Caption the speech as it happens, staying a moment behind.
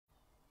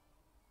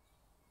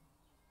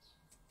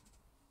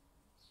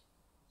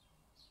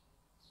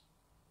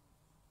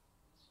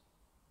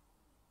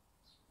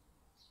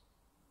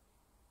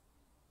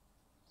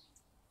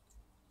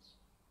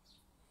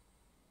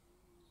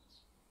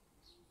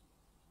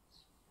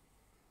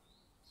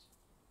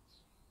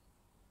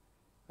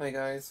Hi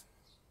guys,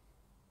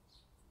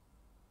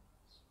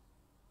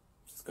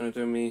 just going to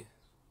do me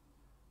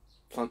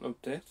plant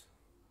update.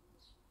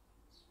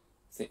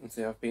 So you can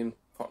see I've been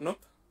potting up.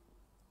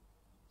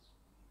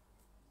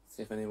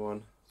 See if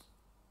anyone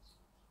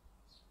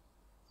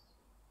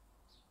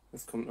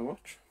has come to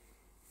watch.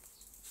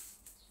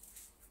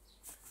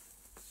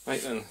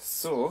 Right then,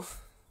 so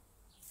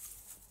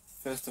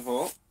first of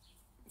all,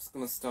 I'm just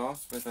going to start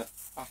with an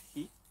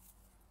ahi,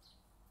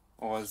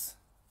 or as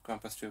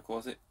Grandpa Stu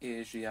calls it,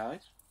 AGI.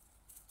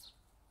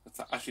 That's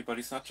an ashy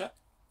body snatcher.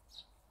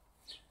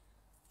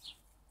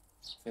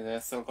 See there,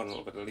 still got a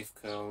little bit of leaf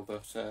curl, but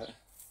it's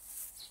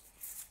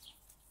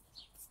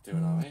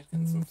doing alright,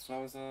 getting some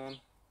flowers on.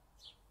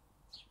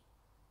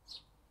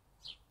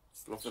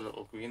 Just love the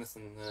little greenness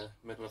in the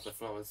middle of the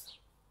flowers.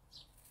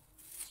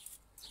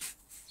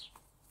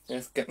 Yeah,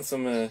 it's getting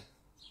some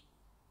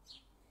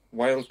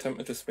wild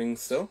temperature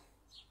swings still.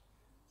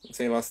 You can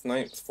see last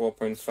night it was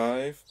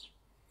 4.5.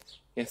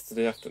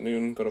 Yesterday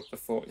afternoon got up to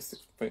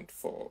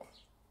 46.4.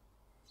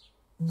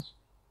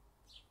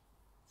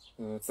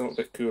 It's a little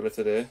bit cooler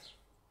today.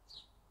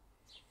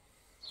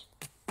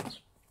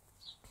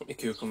 Put my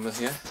cucumbers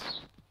here.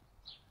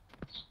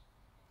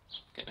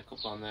 Getting a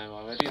couple on there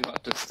already, and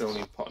that does still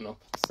need potting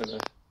up. It's in a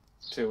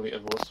 2 litre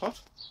rose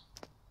pot.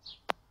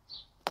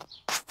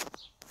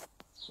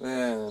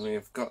 Then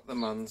we've got the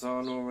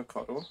Manzano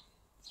Ricotta.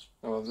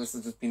 Well, this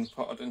has just been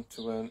potted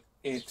into an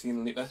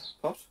 18 litre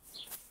pot.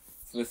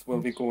 So this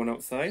will be going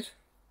outside.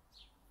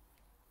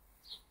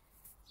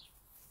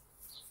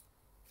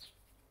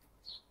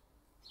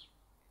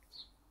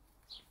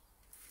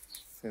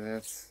 See,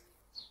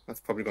 that's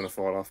probably going to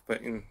fall off,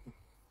 but you can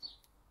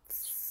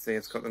see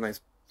it's got the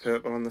nice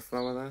purple on the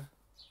flower there.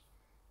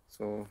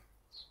 So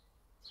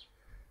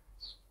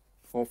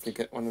hopefully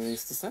get one of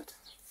these to set.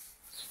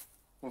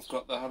 We've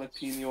got the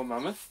jalapeno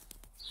mammoth.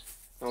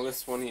 Now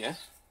this one here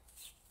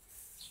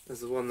is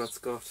the one that's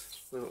got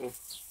a little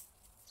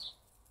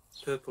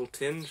purple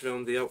tinge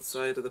around the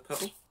outside of the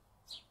petal.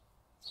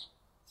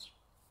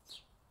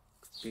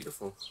 It's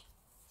beautiful.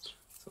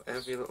 So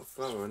every little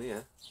flower in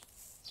here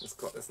has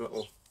got this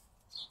little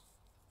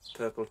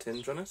purple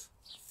tinge on it.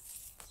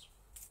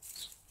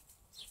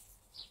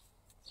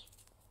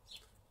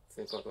 So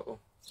you've got a little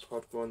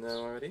pod going there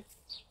already.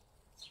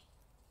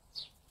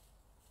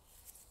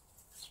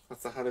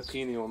 That's the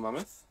jalapeno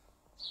mammoth.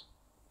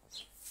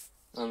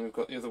 And we've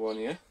got the other one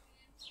here.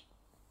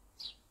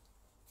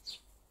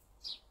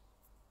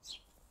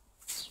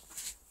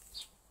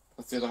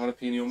 That's the other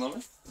jalapeno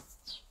mammoth.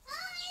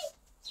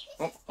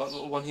 Oh, got a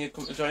little one here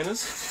come to join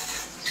us.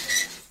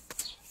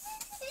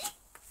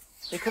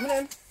 Hey, coming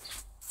in.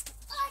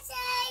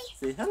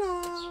 Say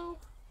hello.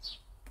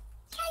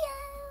 Hello.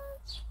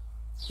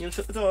 You want to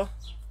shut the door?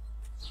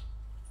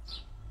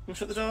 You want to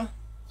shut the door?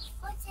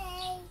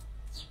 Okay.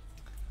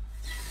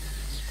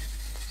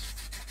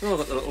 Oh, I've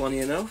got the little one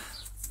here now.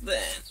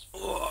 Then,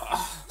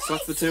 oh, so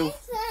that's the two.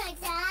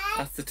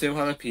 That's the two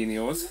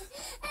jalapenos.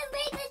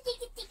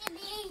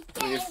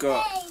 And you've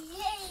got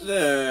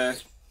the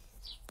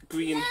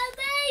green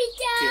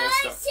Kia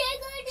stock.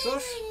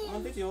 Shush, I'm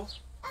on video.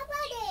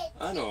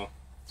 I know.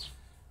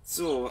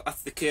 So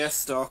that's the Kia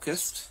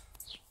Starkist.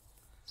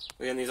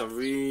 Again, these are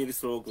really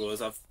slow growers.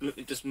 I've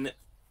literally just nipped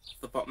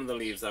the bottom of the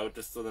leaves out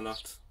just so they're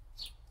not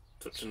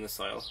touching the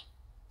soil.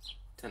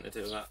 Tend to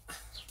do that.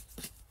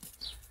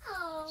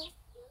 Oh.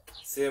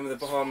 Same with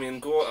the Bahamian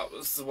goat. That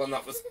was the one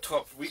that was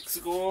topped weeks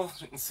ago.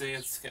 You can see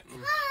it's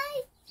getting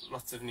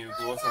lots of new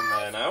growth on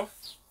there now.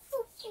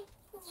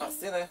 Ah,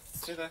 stay there,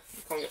 stay there.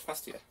 You can't get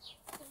past here.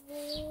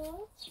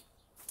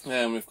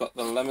 And we've got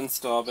the lemon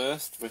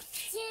starburst,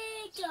 which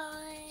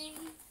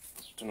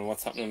don't know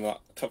what's happening at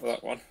the top of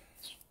that one,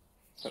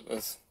 but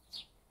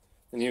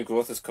the new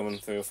growth is coming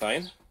through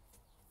fine.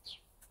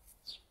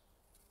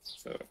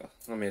 So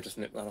I may just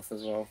nip that off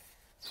as well.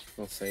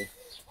 We'll see.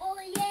 Oh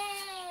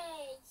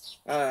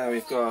yes.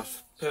 We've got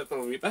purple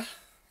reaper.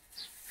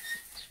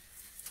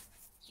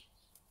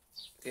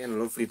 Again,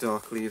 lovely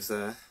dark leaves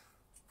there.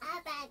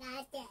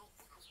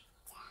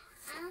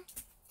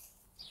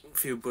 A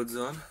few buds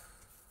on.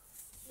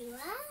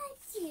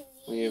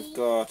 We've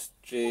got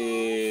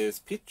Jay's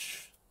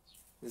Peach.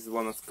 This is the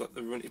one that's got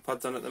the runty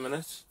pods on at the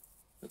minute.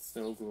 It's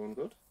still growing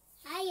good.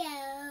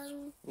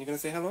 Hello. You gonna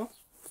say hello?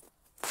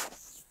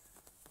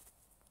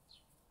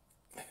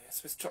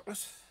 Swiss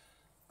chocolate.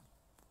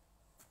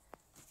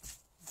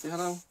 Say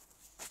hello.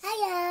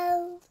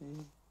 Hello. Say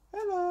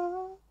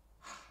hello.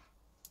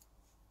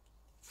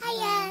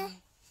 Hiya.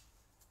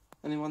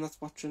 Anyone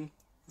that's watching?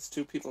 There's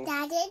two people.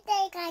 Daddy,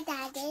 I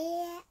got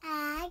you.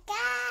 I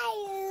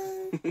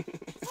am.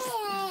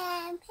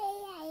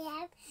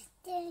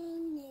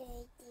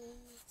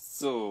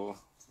 So,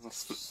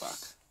 let's flip back.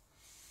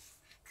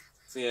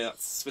 So yeah,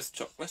 that's Swiss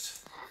chocolate.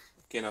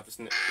 Again, I've just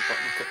nipped the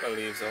bottom couple of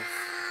leaves off.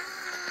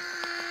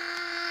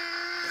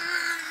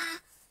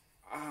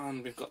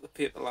 And we've got the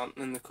paper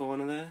lantern in the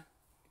corner there.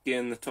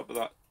 Again, the top of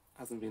that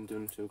hasn't been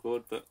doing too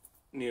good, but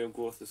new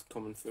growth is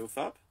coming through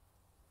fab.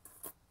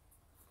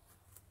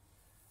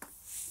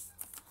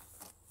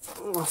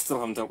 I still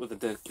haven't dealt with the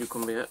dead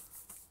cucumber yet.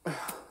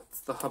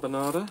 It's the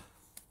habanada.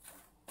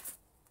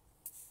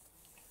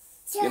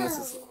 Again, this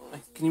is,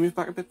 can you move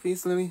back a bit,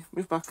 please, Lily?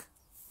 Move back.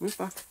 Move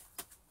back.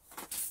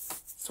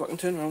 So I can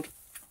turn around.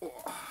 Oh.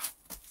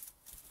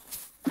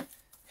 There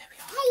we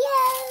are.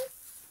 Hello.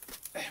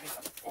 There we go.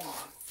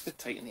 Oh, it's a bit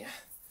tight in here.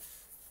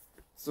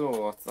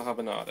 So, that's the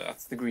habanada.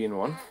 That's the green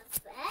one.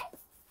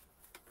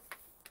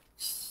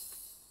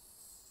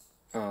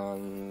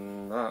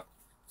 And that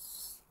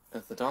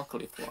is the dark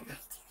leaf one.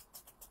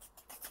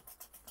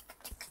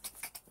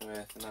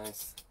 With a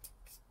nice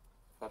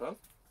pot on.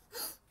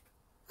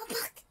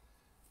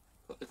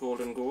 Got the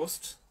golden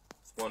ghost.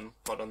 There's one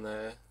pot on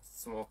there,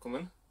 some more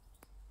coming.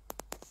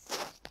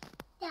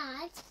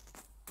 Dad.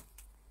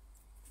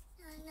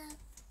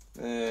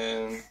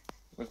 Then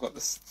we've got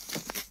this.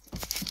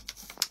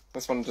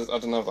 This one I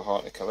don't have the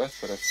heart to colour,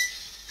 but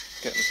it's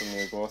getting some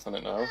new growth on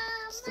it now.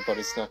 It's the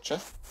body snatcher.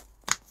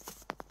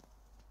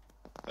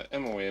 The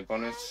MOA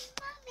bonnet.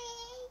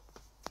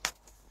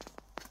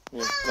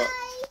 We've got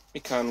my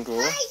can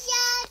grow.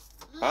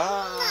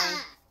 Bye!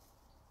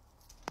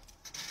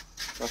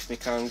 That's my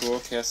can grow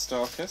case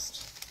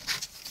darkest.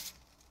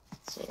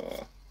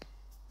 So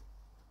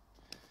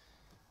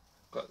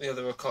got the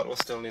other ricotta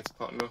still needs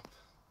potting up.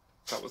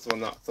 That was the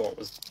one that I thought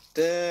was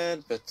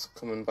dead, but it's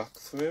coming back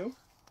through.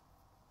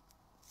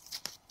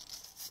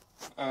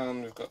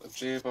 And we've got the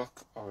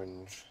J-Buck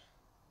orange.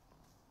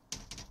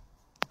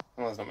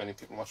 Well, there's not many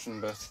people watching,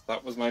 but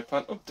that was my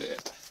plant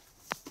update.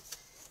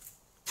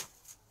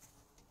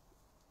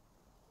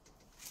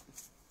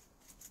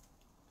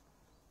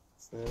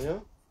 So there we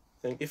are.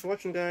 Thank you for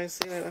watching, guys.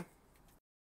 See you later.